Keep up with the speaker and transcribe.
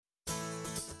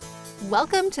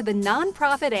Welcome to the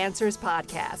Nonprofit Answers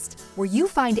Podcast, where you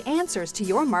find answers to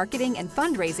your marketing and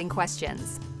fundraising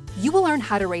questions. You will learn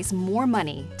how to raise more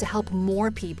money to help more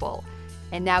people.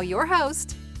 And now your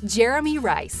host, Jeremy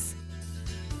Rice.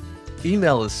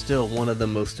 Email is still one of the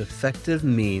most effective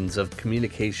means of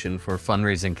communication for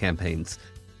fundraising campaigns.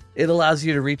 It allows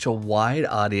you to reach a wide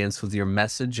audience with your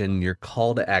message and your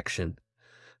call to action.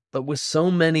 But with so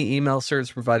many email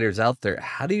service providers out there,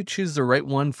 how do you choose the right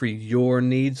one for your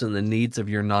needs and the needs of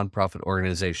your nonprofit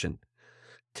organization?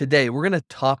 Today, we're going to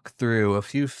talk through a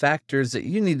few factors that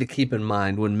you need to keep in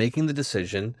mind when making the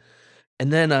decision,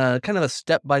 and then kind of a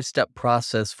step-by-step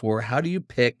process for how do you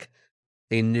pick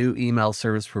a new email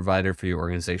service provider for your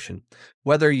organization.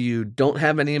 Whether you don't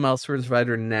have an email service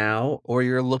provider now, or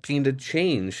you're looking to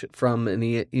change from an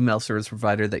email service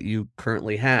provider that you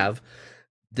currently have,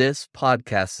 this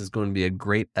podcast is going to be a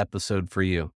great episode for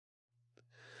you.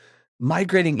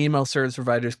 Migrating email service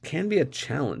providers can be a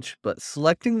challenge, but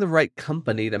selecting the right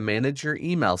company to manage your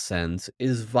email sends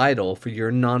is vital for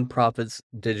your nonprofit's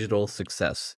digital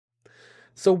success.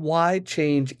 So why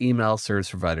change email service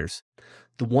providers?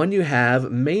 The one you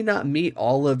have may not meet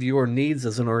all of your needs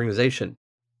as an organization.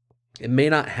 It may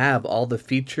not have all the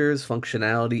features,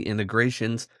 functionality,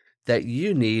 integrations that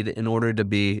you need in order to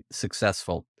be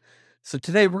successful. So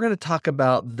today we're going to talk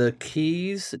about the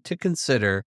keys to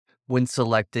consider when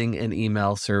selecting an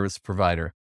email service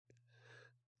provider.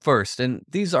 First, and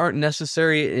these aren't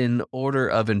necessary in order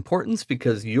of importance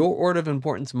because your order of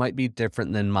importance might be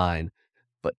different than mine.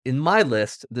 But in my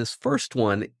list, this first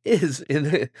one is in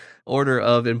the order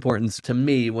of importance to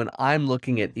me when I'm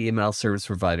looking at email service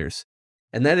providers,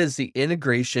 and that is the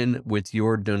integration with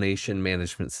your donation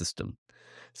management system.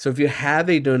 So if you have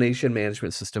a donation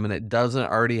management system and it doesn't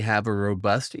already have a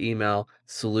robust email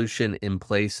solution in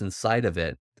place inside of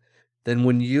it, then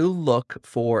when you look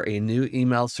for a new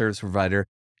email service provider,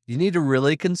 you need to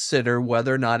really consider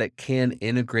whether or not it can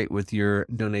integrate with your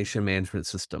donation management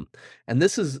system. And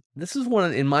this is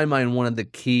one, in my mind, one of the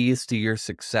keys to your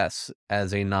success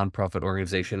as a nonprofit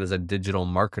organization, as a digital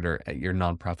marketer at your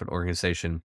nonprofit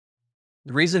organization.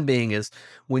 The reason being is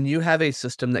when you have a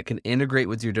system that can integrate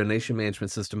with your donation management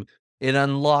system, it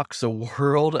unlocks a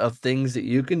world of things that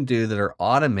you can do that are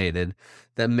automated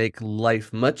that make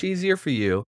life much easier for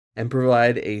you and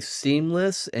provide a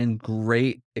seamless and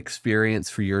great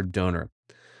experience for your donor.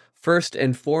 First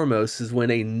and foremost is when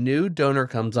a new donor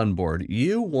comes on board,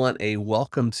 you want a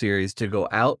welcome series to go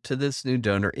out to this new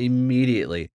donor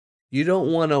immediately. You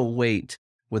don't want to wait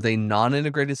with a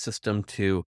non-integrated system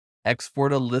to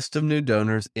export a list of new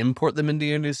donors, import them into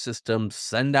your new system,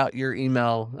 send out your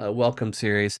email welcome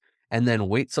series, and then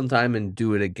wait some time and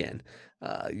do it again.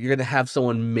 You're going to have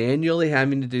someone manually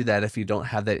having to do that if you don't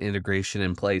have that integration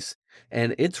in place.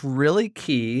 And it's really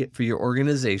key for your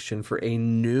organization for a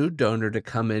new donor to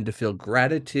come in to feel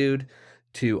gratitude,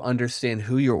 to understand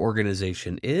who your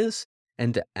organization is,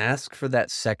 and to ask for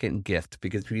that second gift.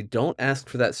 Because if you don't ask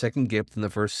for that second gift in the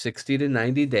first 60 to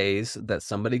 90 days that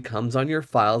somebody comes on your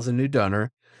file as a new donor,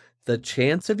 the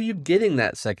chance of you getting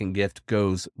that second gift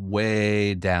goes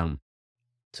way down.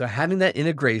 So having that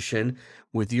integration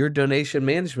with your donation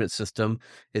management system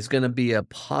is going to be a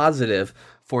positive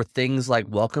for things like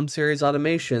welcome series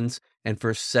automations and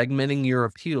for segmenting your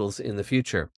appeals in the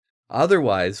future.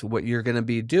 Otherwise, what you're going to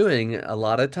be doing a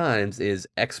lot of times is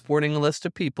exporting a list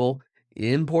of people,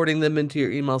 importing them into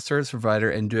your email service provider,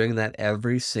 and doing that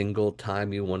every single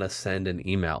time you want to send an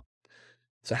email.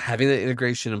 So having that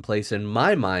integration in place, in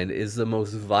my mind, is the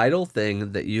most vital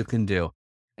thing that you can do.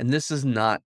 And this is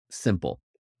not simple.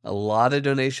 A lot of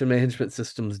donation management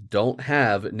systems don't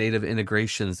have native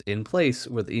integrations in place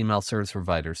with email service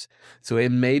providers. So it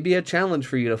may be a challenge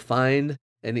for you to find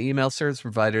an email service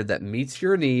provider that meets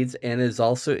your needs and is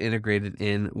also integrated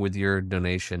in with your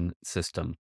donation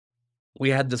system. We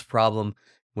had this problem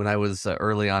when I was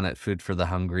early on at Food for the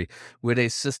Hungry with a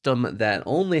system that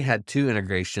only had 2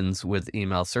 integrations with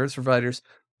email service providers.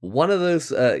 One of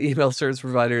those email service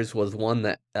providers was one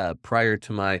that prior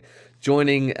to my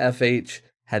joining FH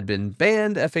had been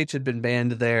banned. FH had been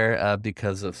banned there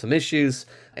because of some issues.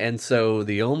 And so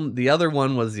the other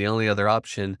one was the only other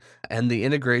option, and the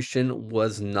integration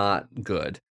was not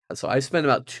good. So I spent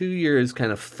about 2 years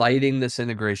kind of fighting this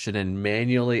integration and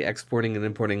manually exporting and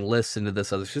importing lists into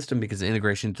this other system because the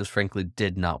integration just frankly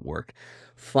did not work.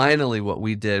 Finally, what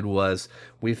we did was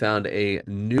we found a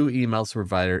new email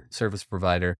service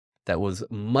provider that was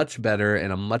much better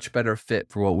and a much better fit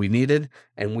for what we needed,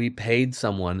 and we paid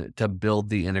someone to build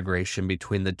the integration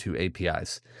between the 2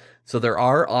 APIs. So there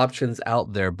are options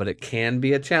out there, but it can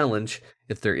be a challenge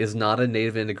if there is not a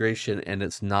native integration and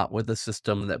it's not with a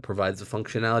system that provides the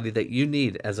functionality that you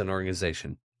need as an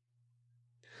organization.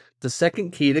 The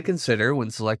second key to consider when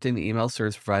selecting the email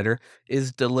service provider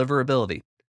is deliverability.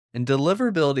 And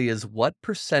deliverability is what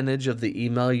percentage of the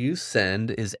email you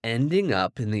send is ending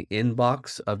up in the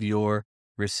inbox of your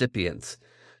recipients.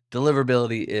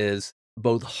 Deliverability is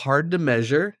both hard to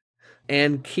measure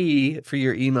and key for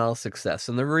your email success.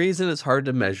 And the reason it's hard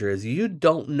to measure is you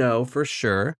don't know for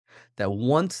sure that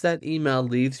once that email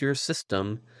leaves your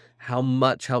system,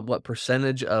 what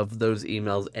percentage of those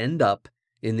emails end up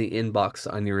in the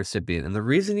inbox on your recipient. And the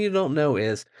reason you don't know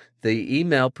is the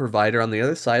email provider on the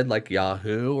other side, like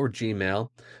Yahoo or Gmail,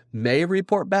 may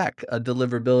report back a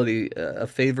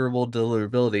favorable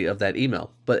deliverability of that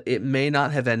email, but it may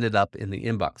not have ended up in the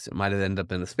inbox. It might have ended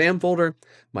up in a spam folder,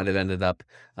 might have ended up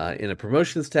in a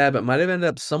promotions tab. It might have ended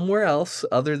up somewhere else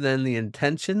other than the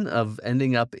intention of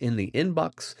ending up in the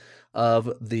inbox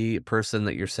of the person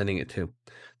that you're sending it to.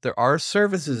 There are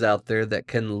services out there that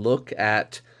can look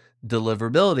at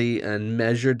deliverability and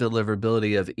measure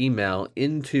deliverability of email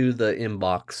into the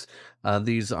inbox.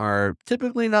 These are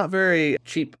typically not very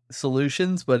cheap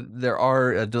solutions, but there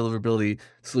are deliverability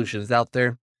solutions out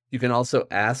there. You can also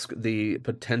ask the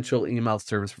potential email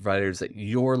service providers that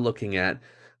you're looking at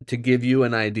to give you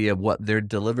an idea of what their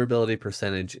deliverability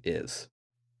percentage is.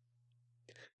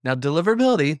 Now,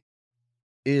 deliverability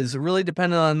is really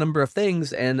dependent on a number of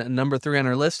things, and number 3 on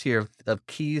our list here of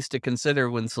keys to consider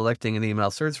when selecting an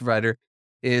email service provider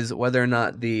is whether or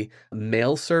not the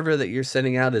mail server that you're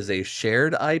sending out is a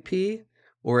shared IP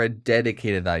or a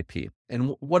dedicated IP.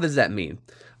 And what does that mean?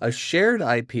 A shared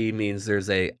IP means there's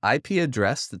a IP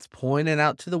address that's pointed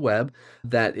out to the web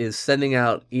that is sending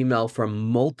out email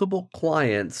from multiple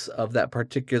clients of that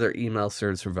particular email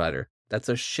service provider. That's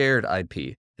a shared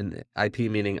IP, and IP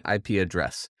meaning IP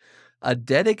address. A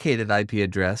dedicated IP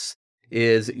address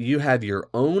is you have your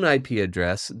own IP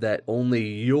address that only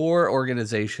your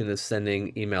organization is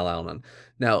sending email out on.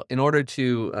 Now, in order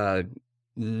to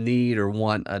need or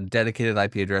want a dedicated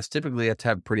IP address, typically you have to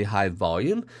have pretty high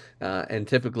volume, and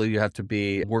typically you have to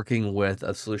be working with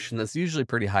a solution that's usually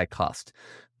pretty high cost.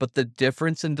 But the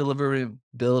difference in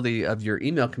deliverability of your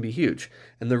email can be huge.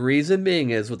 And the reason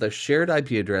being is with a shared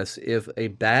IP address, if a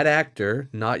bad actor,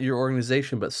 not your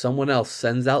organization, but someone else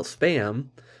sends out spam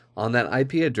on that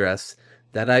IP address,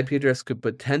 that IP address could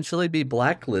potentially be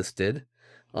blacklisted.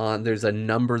 There's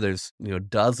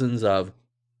dozens of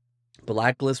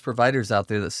blacklist providers out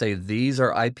there that say these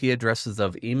are IP addresses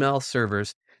of email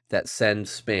servers that send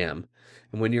spam.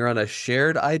 And when you're on a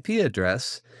shared IP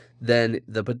address, then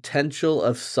the potential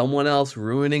of someone else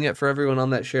ruining it for everyone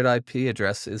on that shared IP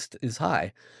address is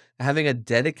high. Having a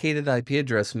dedicated IP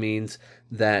address means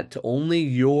that only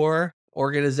your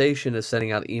organization is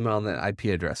sending out email on that IP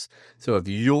address. So if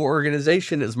your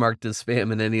organization is marked as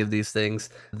spam in any of these things,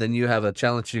 then you have a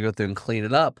challenge to go through and clean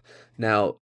it up.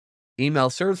 Now, email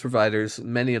service providers,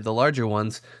 many of the larger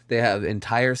ones, they have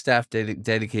entire staff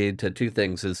dedicated to two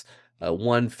things: is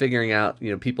one, figuring out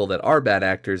people that are bad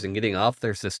actors and getting off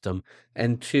their system,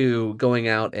 and two, going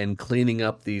out and cleaning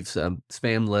up these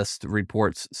spam list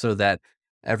reports so that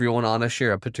everyone on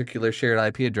a particular shared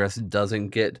IP address doesn't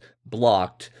get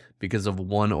blocked because of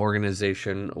one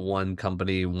organization, one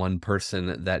company, one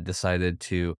person that decided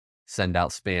to send out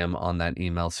spam on that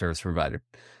email service provider.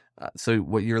 So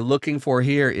what you're looking for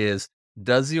here is,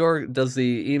 does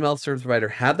the email service provider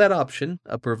have that option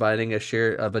of providing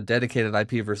a dedicated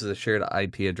IP versus a shared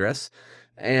IP address?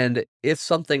 And if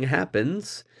something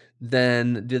happens,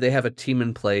 then do they have a team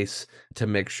in place to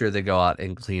make sure they go out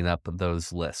and clean up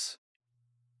those lists?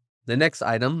 The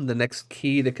next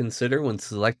key to consider when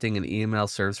selecting an email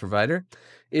service provider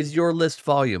is your list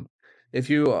volume. If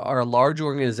you are a large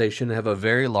organization and have a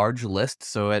very large list,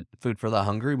 so at Food for the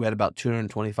Hungry, we had about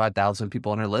 225,000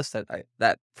 people on our list.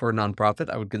 That for a nonprofit,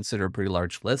 I would consider a pretty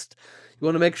large list. You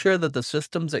want to make sure that the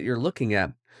systems that you're looking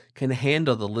at can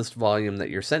handle the list volume that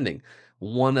you're sending.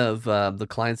 One of the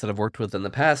clients that I've worked with in the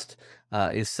past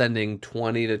is sending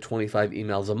 20 to 25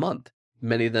 emails a month.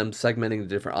 Many of them segmenting the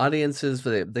different audiences.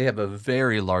 They have a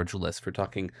very large list. We're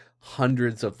talking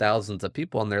hundreds of thousands of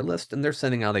people on their list, and they're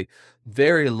sending out a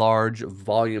very large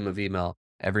volume of email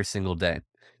every single day.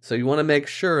 So you want to make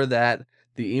sure that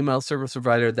the email service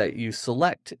provider that you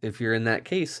select, if you're in that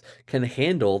case, can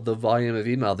handle the volume of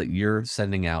email that you're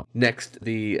sending out. Next,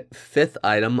 the fifth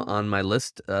item on my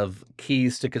list of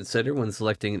keys to consider when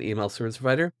selecting an email service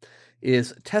provider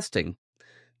is testing.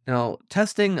 Now,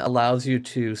 testing allows you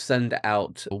to send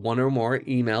out one or more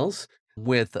emails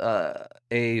with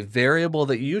a variable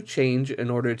that you change in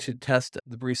order to test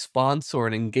the response or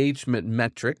an engagement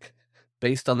metric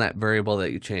based on that variable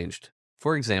that you changed.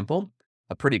 For example,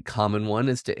 a pretty common one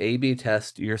is to A/B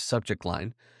test your subject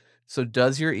line. So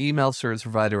does your email service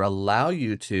provider allow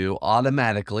you to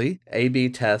automatically A/B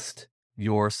test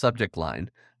your subject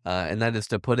line? And that is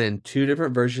to put in two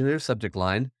different versions of your subject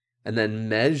line and then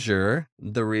measure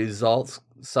the results.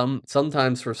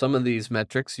 Sometimes for some of these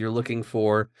metrics, you're looking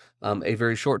for a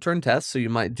very short-term test. So you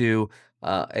might do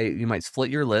you might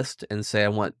split your list and say, I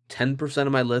want 10%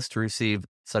 of my list to receive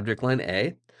subject line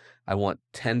A. I want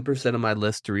 10% of my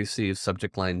list to receive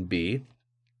subject line B,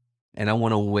 and I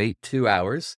want to wait 2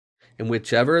 hours. And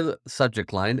whichever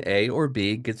subject line, A or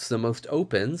B, gets the most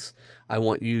opens, I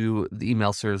want you, the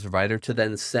email service provider, to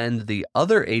then send the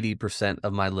other 80%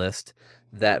 of my list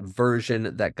that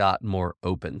version that got more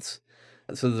opens.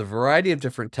 So there's a variety of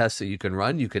different tests that you can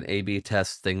run. You can A/B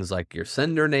test things like your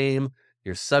sender name,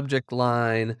 your subject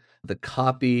line, the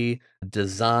copy,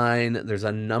 design. There's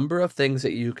a number of things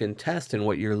that you can test, and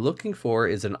what you're looking for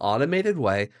is an automated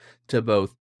way to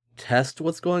both test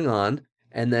what's going on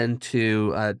and then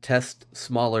to test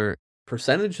smaller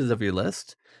percentages of your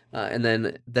list, and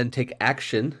then take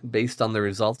action based on the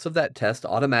results of that test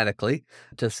automatically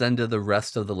to send to the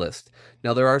rest of the list.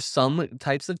 Now, there are some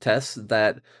types of tests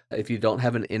that if you don't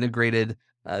have an integrated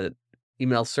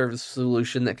email service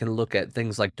solution that can look at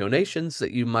things like donations,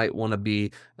 that you might want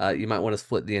to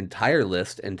split the entire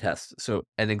list and test. So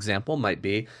an example might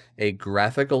be a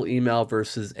graphical email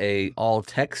versus a all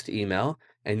text email,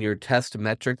 and your test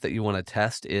metric that you want to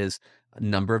test is a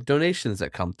number of donations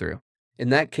that come through. In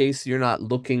that case, you're not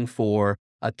looking for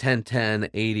a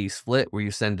 10-10-80 split where you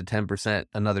send to 10%,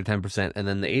 another 10%, and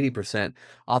then the 80%.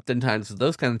 Oftentimes with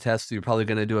those kind of tests, you're probably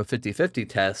going to do a 50-50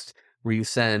 test where you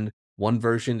send one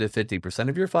version to 50%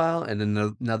 of your file and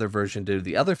then another version to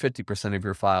the other 50% of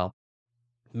your file.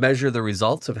 Measure the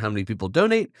results of how many people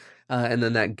donate, and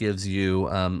then that gives you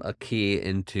a key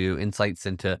into insights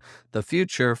into the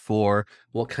future for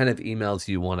what kind of emails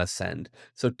you want to send.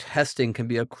 So testing can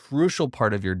be a crucial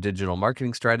part of your digital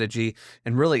marketing strategy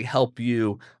and really help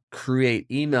you create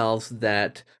emails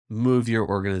that move your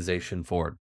organization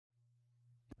forward.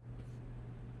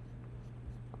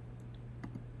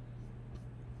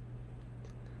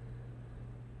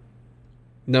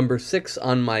 Number 6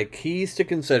 on my keys to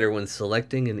consider when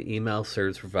selecting an email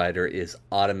service provider is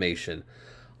automation.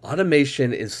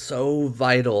 Automation is so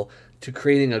vital to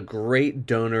creating a great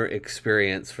donor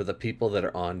experience for the people that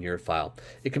are on your file.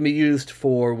 It can be used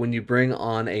for when you bring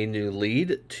on a new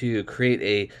lead to create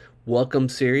a welcome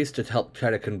series to help try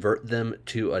to convert them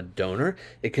to a donor.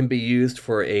 It can be used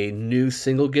for a new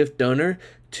single gift donor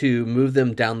to move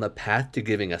them down the path to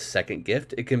giving a second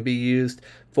gift. It can be used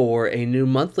for a new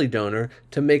monthly donor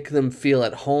to make them feel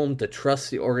at home, to trust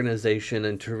the organization,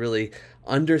 and to really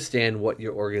understand what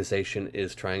your organization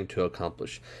is trying to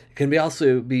accomplish. It can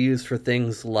also be used for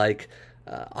things like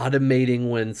automating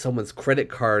when someone's credit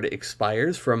card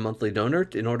expires for a monthly donor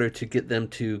in order to get them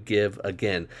to give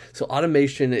again. So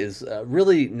automation is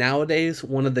really nowadays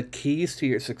one of the keys to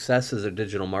your success as a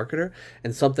digital marketer,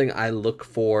 and something I look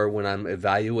for when I'm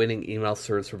evaluating email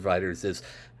service providers is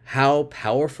how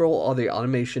powerful are the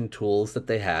automation tools that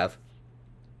they have,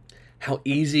 how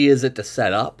easy is it to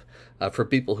set up for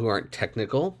people who aren't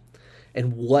technical,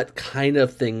 and what kind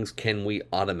of things can we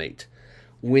automate.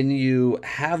 When you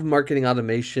have marketing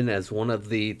automation as one of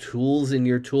the tools in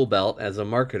your tool belt as a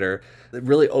marketer, it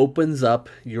really opens up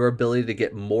your ability to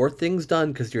get more things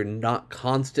done because you're not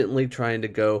constantly trying to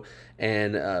go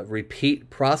and repeat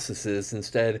processes.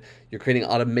 Instead, you're creating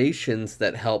automations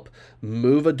that help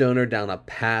move a donor down a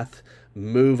path,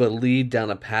 move a lead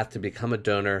down a path to become a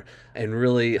donor, and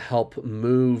really help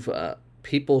move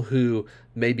people who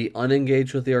may be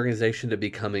unengaged with the organization to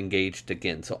become engaged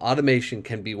again. So automation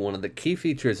can be one of the key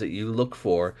features that you look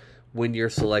for when you're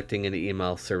selecting an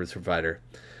email service provider.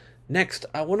 Next,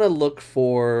 I want to look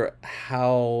for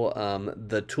how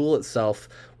the tool itself,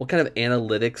 what kind of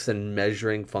analytics and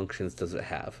measuring functions does it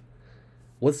have?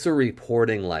 What's the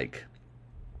reporting like?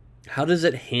 How does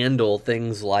it handle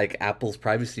things like Apple's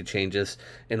privacy changes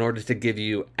in order to give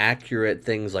you accurate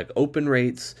things like open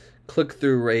rates,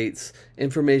 click-through rates,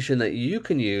 information that you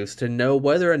can use to know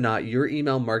whether or not your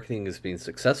email marketing is being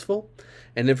successful,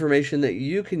 and information that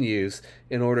you can use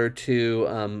in order to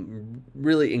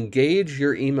really engage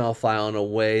your email file in a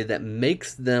way that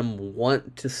makes them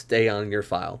want to stay on your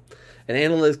file. And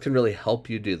analytics can really help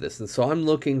you do this. And so I'm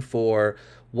looking for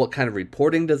what kind of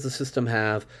reporting does the system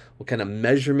have, what kind of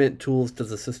measurement tools does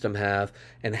the system have,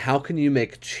 and how can you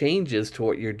make changes to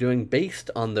what you're doing based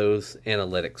on those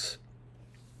analytics.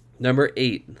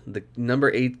 The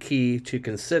number 8 key to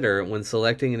consider when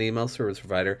selecting an email service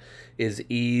provider is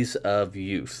ease of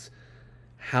use.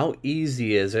 How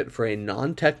easy is it for a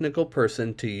non-technical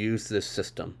person to use this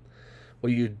system?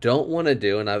 What you don't want to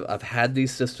do, and I've had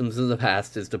these systems in the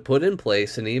past, is to put in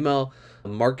place an email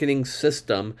marketing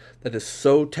system that is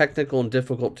so technical and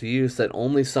difficult to use that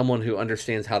only someone who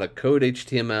understands how to code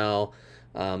HTML,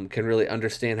 can really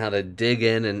understand how to dig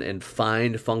in and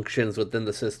find functions within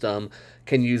the system,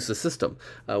 can use the system.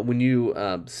 When you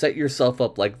set yourself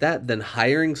up like that, then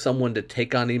hiring someone to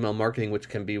take on email marketing, which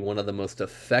can be one of the most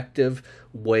effective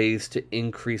ways to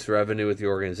increase revenue with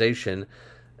your organization,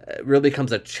 really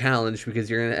becomes a challenge, because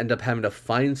you're going to end up having to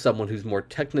find someone who's more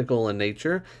technical in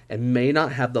nature and may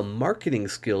not have the marketing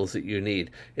skills that you need.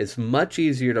 It's much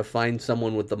easier to find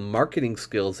someone with the marketing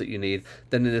skills that you need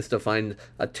than it is to find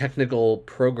a technical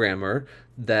programmer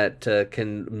that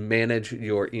can manage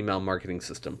your email marketing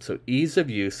system. So ease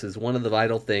of use is one of the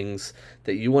vital things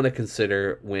that you want to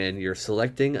consider when you're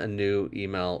selecting a new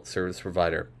email service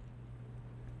provider.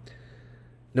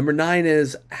 Number 9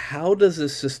 is, how does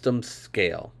this system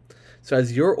scale? So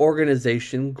as your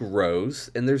organization grows,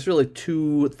 and there's really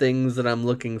 2 things that I'm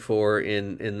looking for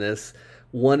in this.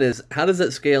 One is, how does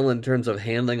it scale in terms of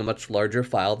handling a much larger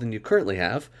file than you currently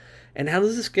have? And how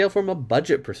does it scale from a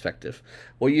budget perspective?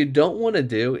 What you don't want to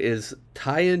do is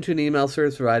tie into an email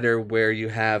service provider where you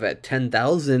have at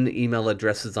 10,000 email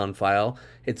addresses on file,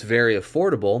 it's very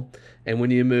affordable. And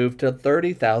when you move to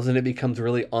 30,000, it becomes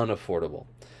really unaffordable.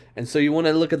 And so you want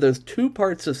to look at those 2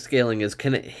 parts of scaling: is,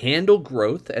 can it handle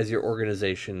growth as your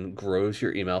organization grows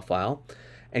your email file?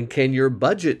 And can your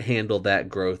budget handle that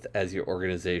growth as your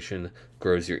organization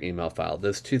grows your email file?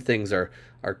 Those 2 things are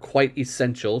quite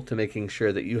essential to making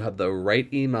sure that you have the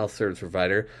right email service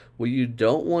provider. What you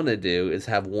don't want to do is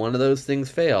have one of those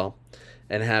things fail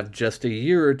and have just a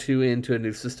year or 2 into a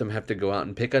new system have to go out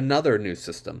and pick another new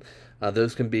system.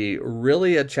 Those can be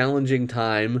really a challenging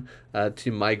time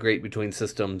to migrate between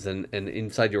systems, and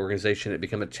inside your organization it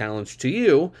become a challenge to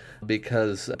you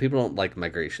because people don't like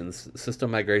migrations.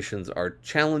 System migrations are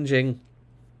challenging,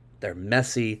 they're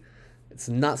messy, it's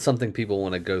not something people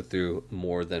want to go through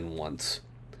more than once.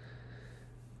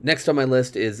 Next on my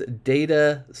list is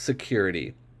data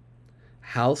security.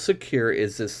 How secure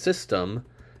is this system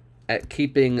at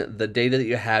keeping the data that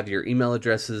you have, your email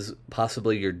addresses,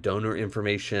 possibly your donor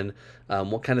information?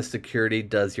 What kind of security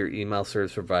does your email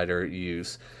service provider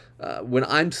use? When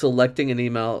I'm selecting an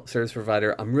email service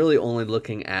provider, I'm really only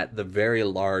looking at the very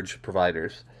large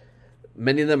providers.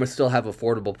 Many of them still have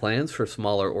affordable plans for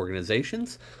smaller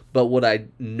organizations, but what I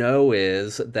know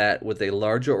is that with a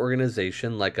larger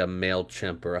organization like a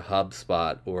MailChimp or a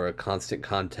HubSpot or a Constant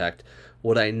Contact,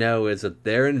 what I know is that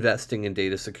they're investing in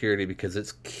data security because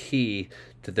it's key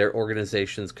to their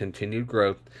organization's continued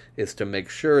growth, is to make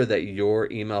sure that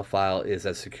your email file is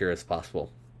as secure as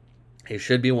possible. It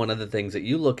should be one of the things that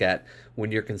you look at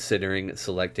when you're considering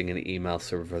selecting an email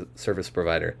service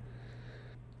provider.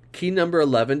 Key number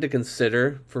 11 to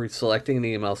consider for selecting an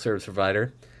email service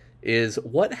provider is,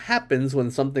 what happens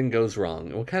when something goes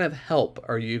wrong? What kind of help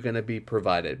are you going to be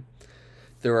provided?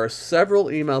 There are several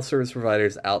email service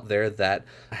providers out there that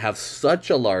have such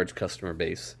a large customer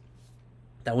base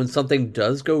that when something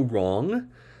does go wrong,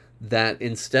 that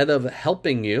instead of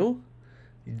helping you,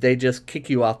 they just kick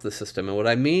you off the system. And what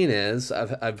I mean is,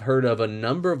 I've heard of a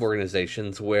number of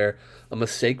organizations where a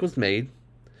mistake was made,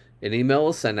 an email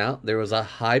was sent out, there was a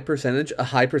high percentage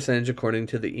according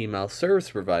to the email service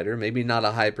provider, maybe not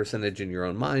a high percentage in your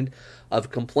own mind,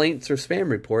 of complaints or spam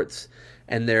reports,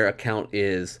 and their account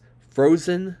is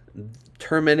frozen,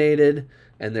 terminated,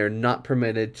 and they're not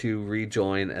permitted to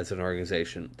rejoin as an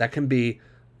organization. That can be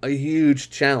a huge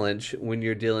challenge when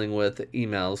you're dealing with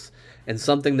emails, and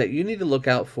something that you need to look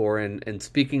out for, and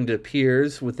speaking to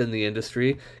peers within the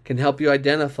industry can help you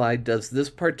identify, does this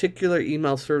particular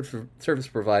email service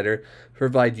provider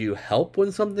provide you help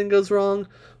when something goes wrong,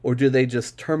 or do they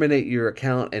just terminate your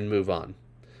account and move on?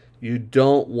 You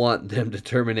don't want them to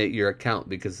terminate your account,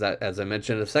 because that, as I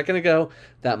mentioned a second ago,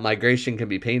 that migration can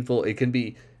be painful. It can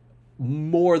be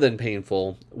more than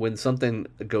painful when something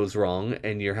goes wrong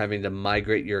and you're having to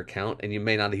migrate your account and you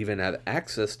may not even have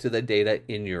access to the data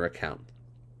in your account.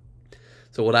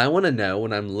 So what I want to know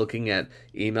when I'm looking at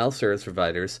email service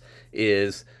providers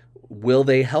is, will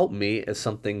they help me if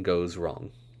something goes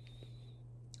wrong?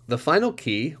 The final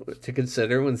key to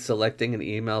consider when selecting an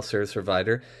email service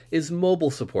provider is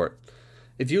mobile support.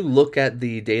 If you look at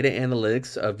the data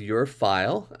analytics of your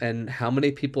file and how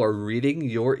many people are reading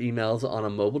your emails on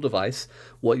a mobile device,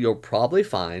 what you'll probably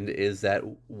find is that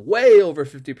way over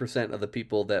 50% of the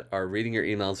people that are reading your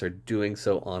emails are doing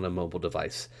so on a mobile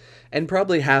device. And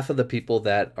probably half of the people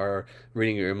that are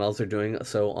reading your emails are doing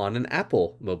so on an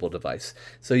Apple mobile device.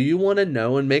 So you want to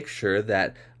know and make sure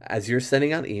that as you're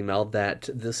sending out email, that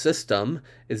the system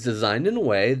is designed in a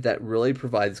way that really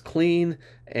provides clean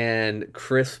and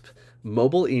crisp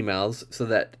mobile emails so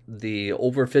that the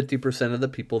over 50% of the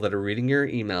people that are reading your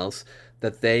emails,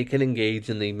 that they can engage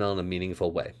in the email in a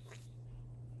meaningful way.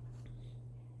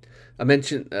 I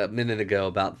mentioned a minute ago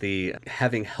about the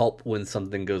having help when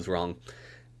something goes wrong.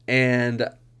 And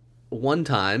one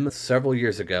time, several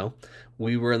years ago,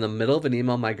 we were in the middle of an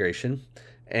email migration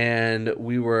and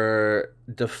we were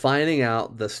defining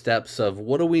out the steps of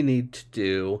what do we need to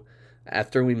do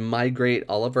after we migrate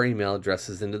all of our email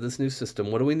addresses into this new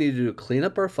system. What do we need to do to clean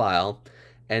up our file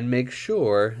and make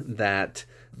sure that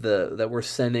that we're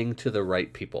sending to the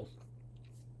right people?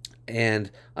 And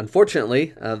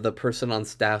unfortunately, the person on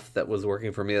staff that was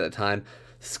working for me at the time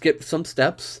skipped some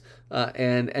steps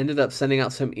and ended up sending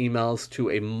out some emails to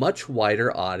a much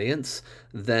wider audience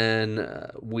than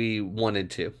we wanted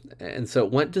to. And so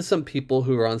it went to some people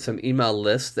who were on some email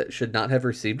lists that should not have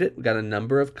received it. We got a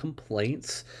number of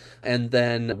complaints. And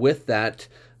then with that,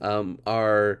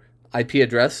 our IP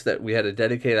address, that we had a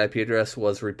dedicated IP address,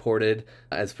 was reported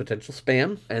as potential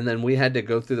spam. And then we had to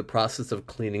go through the process of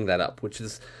cleaning that up, which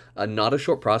is not a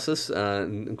short process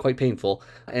and quite painful.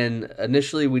 And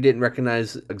initially we didn't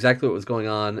recognize exactly what was going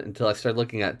on until I started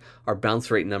looking at our bounce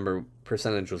rate number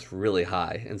percentage was really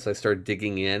high. And so I started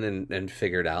digging in and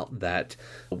figured out that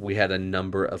we had a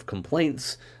number of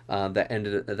complaints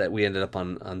that we ended up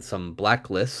on some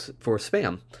blacklists for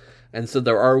spam. And so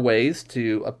there are ways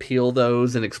to appeal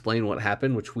those and explain what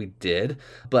happened, which we did.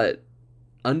 But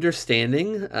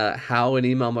understanding how an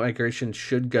email migration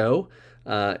should go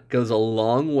goes a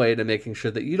long way to making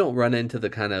sure that you don't run into the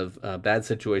kind of bad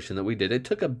situation that we did. It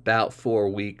took about 4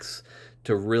 weeks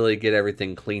to really get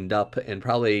everything cleaned up, and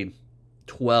probably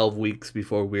 12 weeks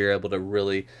before we were able to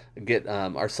really get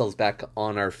ourselves back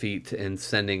on our feet and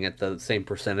sending at the same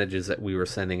percentages that we were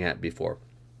sending at before.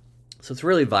 So it's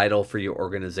really vital for your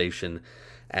organization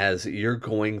as you're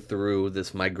going through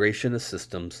this migration of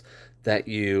systems that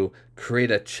you create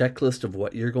a checklist of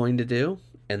what you're going to do,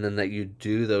 and then that you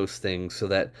do those things so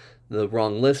that the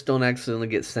wrong lists don't accidentally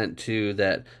get sent to,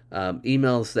 that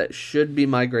emails that should be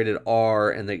migrated are,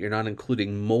 and that you're not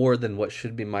including more than what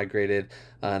should be migrated,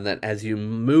 and that as you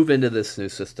move into this new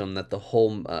system, that the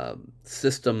whole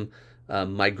system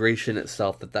migration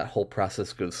itself, that whole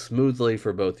process goes smoothly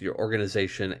for both your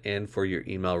organization and for your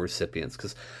email recipients.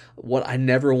 Because what I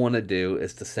never want to do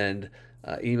is to send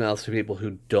emails to people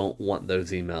who don't want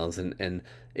those emails, and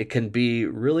it can be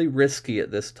really risky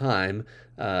at this time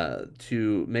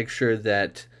to make sure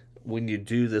that when you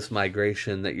do this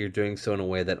migration, that you're doing so in a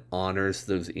way that honors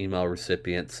those email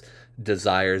recipients'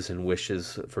 desires and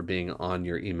wishes for being on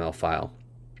your email file.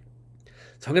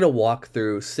 So I'm going to walk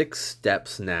through 6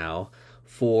 steps now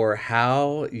for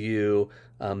how you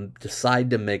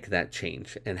decide to make that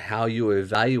change and how you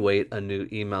evaluate a new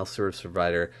email service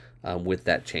provider with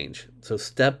that change. So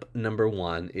step number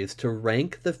 1 is to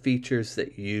rank the features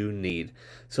that you need.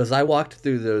 So as I walked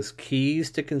through those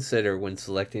keys to consider when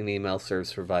selecting an email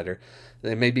service provider,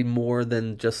 there may be more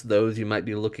than just those. You might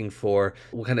be looking for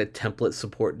what kind of template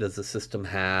support does the system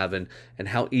have, and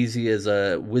how easy is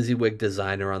a WYSIWYG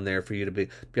designer on there for you to be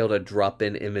able to drop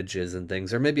in images and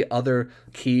things. There may be other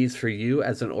keys for you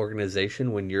as an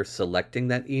organization when you're selecting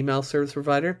that email service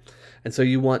provider. And so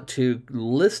you want to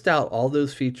list out all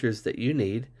those features that you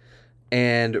need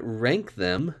and rank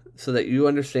them so that you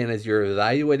understand as you're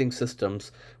evaluating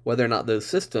systems whether or not those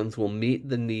systems will meet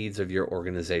the needs of your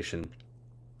organization.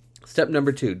 Step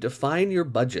number 2, define your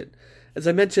budget. As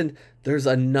I mentioned, there's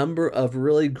a number of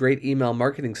really great email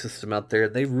marketing systems out there.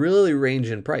 They really range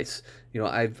in price. You know,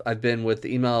 I've been with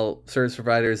email service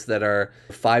providers that are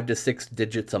 5 to 6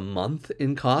 digits a month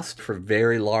in cost for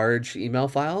very large email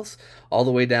files, all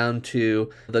the way down to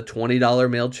the $20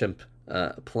 MailChimp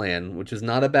plan, which is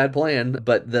not a bad plan,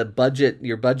 but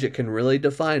your budget can really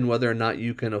define whether or not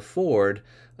you can afford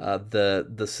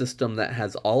the system that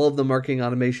has all of the marketing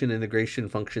automation integration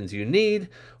functions you need,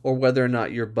 or whether or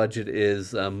not your budget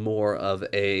is more of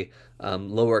a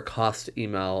lower cost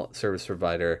email service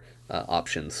provider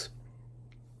options.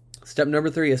 Step number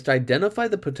 3 is to identify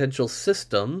the potential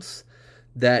systems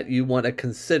that you want to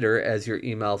consider as your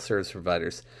email service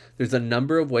providers. There's a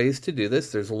number of ways to do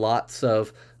this. There's lots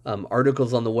of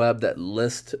articles on the web that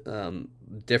list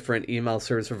different email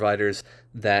service providers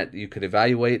that you could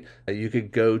evaluate. You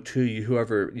could go to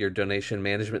whoever your donation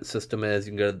management system is.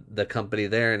 You can go to the company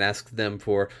there and ask them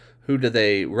for who do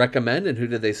they recommend and who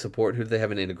do they support, who do they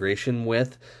have an integration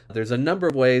with. There's a number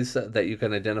of ways that you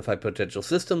can identify potential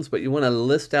systems, but you want to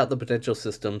list out the potential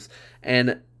systems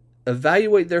and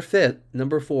evaluate their fit.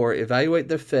 Number 4, evaluate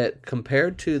their fit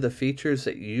compared to the features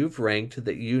that you've ranked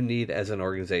that you need as an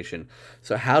organization.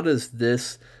 So how does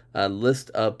this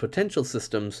list of potential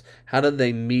systems, how do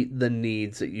they meet the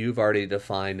needs that you've already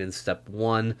defined in step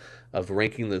 1 of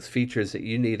ranking those features that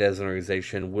you need as an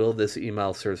organization? Will this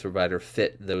email service provider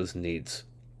fit those needs?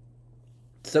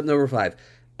 Step number 5,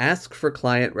 ask for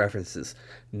client references.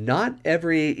 Not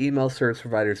every email service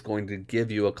provider is going to give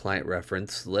you a client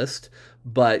reference list,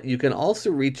 but you can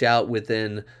also reach out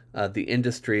within the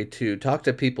industry to talk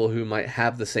to people who might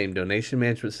have the same donation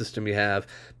management system you have,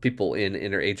 people in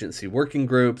interagency working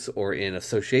groups or in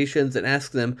associations, and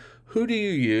ask them, who do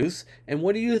you use and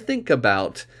what do you think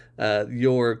about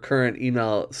your current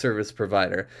email service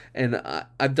provider? And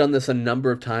I've done this a number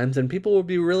of times, and people will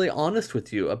be really honest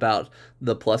with you about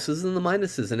the pluses and the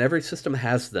minuses, and every system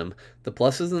has them, the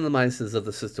pluses and the minuses of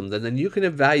the system. And then you can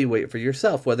evaluate for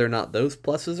yourself whether or not those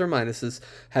pluses or minuses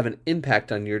have an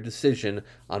impact on your decision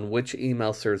on which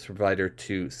email service provider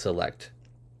to select.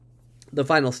 The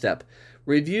final step,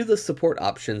 review the support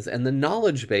options and the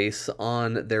knowledge base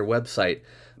on their website.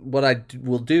 What I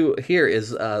will do here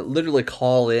is literally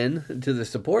call in to the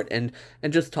support and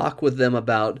just talk with them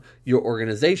about your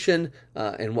organization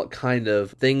and what kind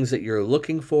of things that you're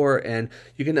looking for. And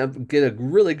you can get a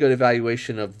really good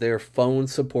evaluation of their phone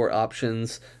support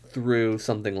options through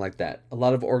something like that. A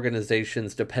lot of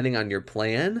organizations, depending on your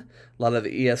plan, a lot of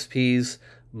ESPs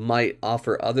might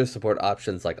offer other support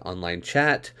options like online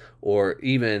chat, or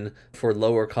even for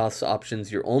lower cost options,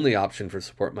 your only option for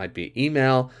support might be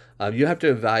email. You have to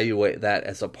evaluate that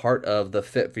as a part of the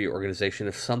fit for your organization.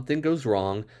 If something goes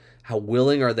wrong, how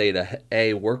willing are they to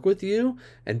A, work with you,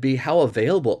 and B, how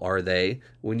available are they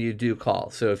when you do call?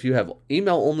 So if you have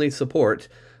email only support,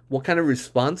 what kind of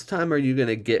response time are you going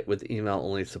to get with email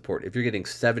only support? If you're getting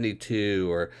 72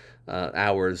 or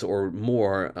hours or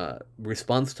more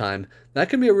response time, that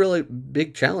can be a really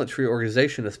big challenge for your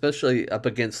organization, especially up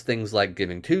against things like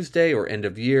Giving Tuesday or end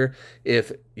of year.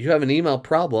 If you have an email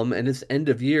problem and it's end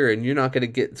of year and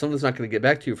someone's not going to get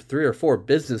back to you for 3 or 4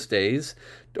 business days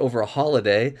over a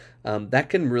holiday, that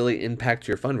can really impact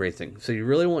your fundraising. So you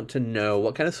really want to know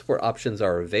what kind of support options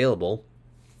are available,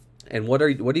 and what do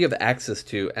you have access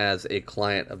to as a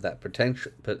client of that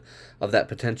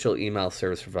potential email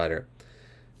service provider.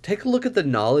 Take a look at the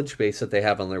knowledge base that they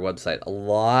have on their website. A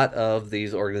lot of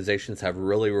these organizations have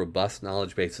really robust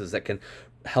knowledge bases that can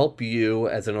help you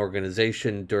as an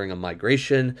organization during a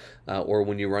migration or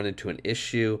when you run into an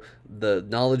issue. The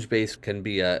knowledge base can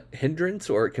be a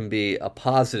hindrance or it can be a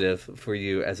positive for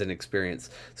you as an experience.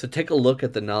 So take a look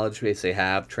at the knowledge base they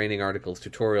have, training articles,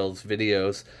 tutorials,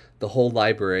 videos, the whole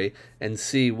library, and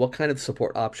see what kind of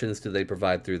support options do they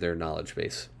provide through their knowledge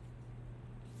base.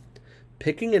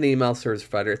 Picking an email service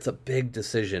provider, it's a big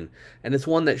decision, and it's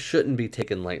one that shouldn't be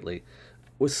taken lightly.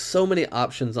 With so many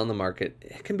options on the market,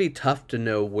 it can be tough to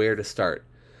know where to start.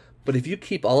 But if you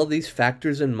keep all of these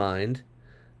factors in mind,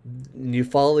 and you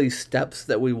follow these steps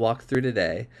that we walked through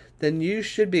today, then you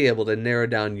should be able to narrow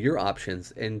down your options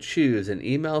and choose an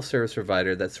email service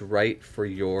provider that's right for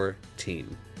your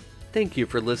team. Thank you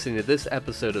for listening to this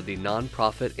episode of the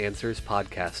Nonprofit Answers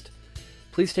Podcast.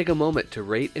 Please take a moment to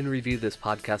rate and review this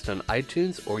podcast on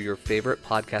iTunes or your favorite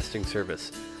podcasting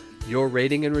service. Your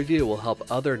rating and review will help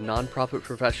other nonprofit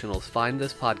professionals find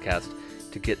this podcast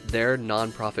to get their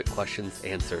nonprofit questions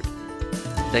answered.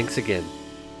 Thanks again.